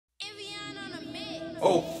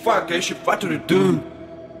Oh fuck, is je wat te doen?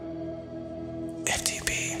 FTB,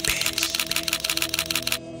 bitch.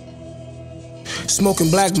 Smoking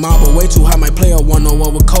black mamba, way too high, might play a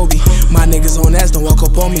 1-on-1 with Kobe. My niggas on ass, don't walk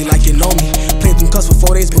up on me like you know me. Played them cuss for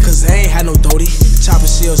 4 days because they ain't had no doty. Chopper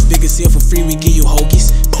shields, bigger seal for free, we give you hoagies.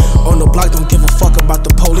 On the block, don't give a fuck about the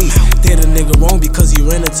police. Did a nigga wrong because he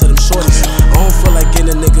ran into them shorties. I don't feel like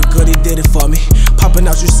getting a nigga good, he did it for me. Popping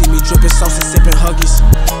out, you see me dripping sauce and sipping Huggies.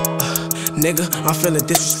 Nigga, I'm feeling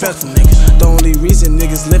disrespectful, nigga. The only reason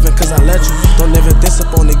niggas living cause I let you. Don't never diss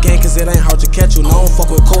up on the gang cause it ain't hard to catch you. Now I don't fuck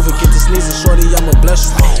with COVID, get the sneezing, shorty, I'ma bless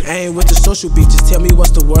you. I ain't with the social beef, just tell me what's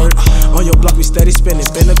the word. On your block we steady spinning,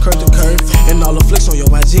 been a curve to curve. And all the flicks on your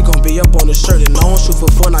IG gon' be up on the shirt. And I don't shoot for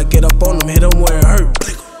fun, I get up on them, hit them where it hurt.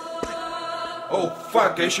 Oh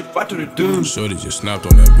fuck, is je wat te doen? Shorty just snapped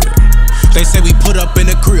on that bitch. They say we put up in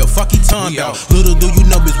the crib, fuck he tongue out. Little do you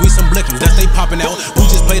know, bitch, we some Blickem, that they poppin' out. We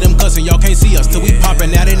just play them cussin', y'all can't see us till we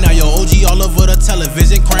poppin' out. And now your OG all over the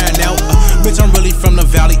television crying out. Bitch, I'm really from the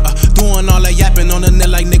valley, doing all that yapping on the net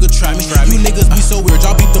like nigga try me. You niggas be so weird,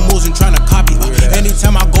 y'all beat the moves and tryna copy.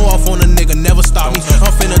 Anytime I go off on a nigga, never stop me.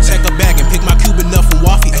 I'm finna check a bag and pick my Cuban up from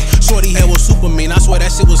Waffy. Shorty hair was super mean, I swear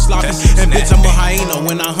that shit was sloppy. And bitch, I'm a hyena,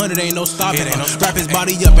 when I hunt it ain't no stopping. Wrap his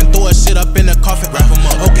body up and throw his shit up in the coffin.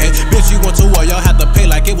 Okay, bitch, you went to war, y'all had to pay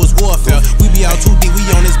like it was warfare. We be out too deep, we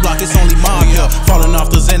on this block, it's only mob here. Falling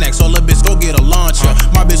off the Xanax, so little bitch go get a launcher.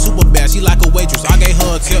 My bitch super bad, she like a waitress, I gave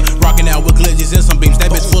her a tip. Rocking out with glitches and some beams,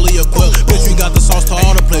 that bitch fully equipped. Bitch, we got the sauce to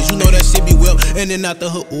all the plays, you know that shit be whipped. And then out the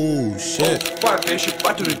hood, ooh, shit. Oh fuck, is je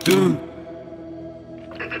wat te doen?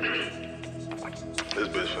 This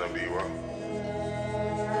bitch finna be wrong.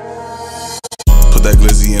 Put that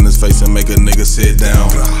glizzy in his face and make a nigga sit down.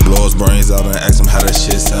 Blow his brains out and ask him how that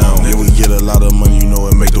shit sound. Then we get a lot of money, you know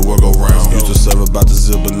it make the world go round. Used to serve about the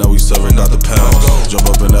zip, but now we serving out the pounds. Jump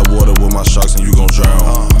up in that water with my sharks and you gon'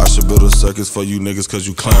 drown. I should build a circus for you niggas cause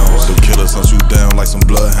you clowns. The killers hunt you down like some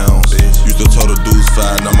bloodhounds. Used to tow the dudes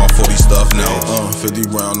 5, now my 40 stuff now.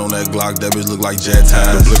 50 round on that Glock, that bitch look like jet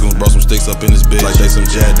ties. The Blickens brought some sticks up in this bitch like they some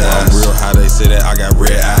jet dies. I'm real high, they say that I got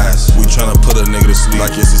red eyes. We tryna put a nigga to sleep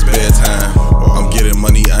like it's his bedtime. I'm getting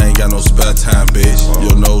money, I ain't got no spare time, bitch.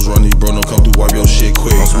 Your nose runny, bro, no come through, wipe your shit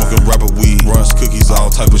quick. I'm smoking rapper weed, runs, cookies, all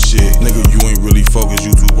type of shit. Nigga, you ain't really focused,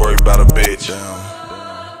 you too worried about a bitch.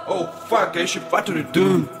 Oh fuck, is je wat te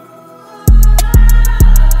doen?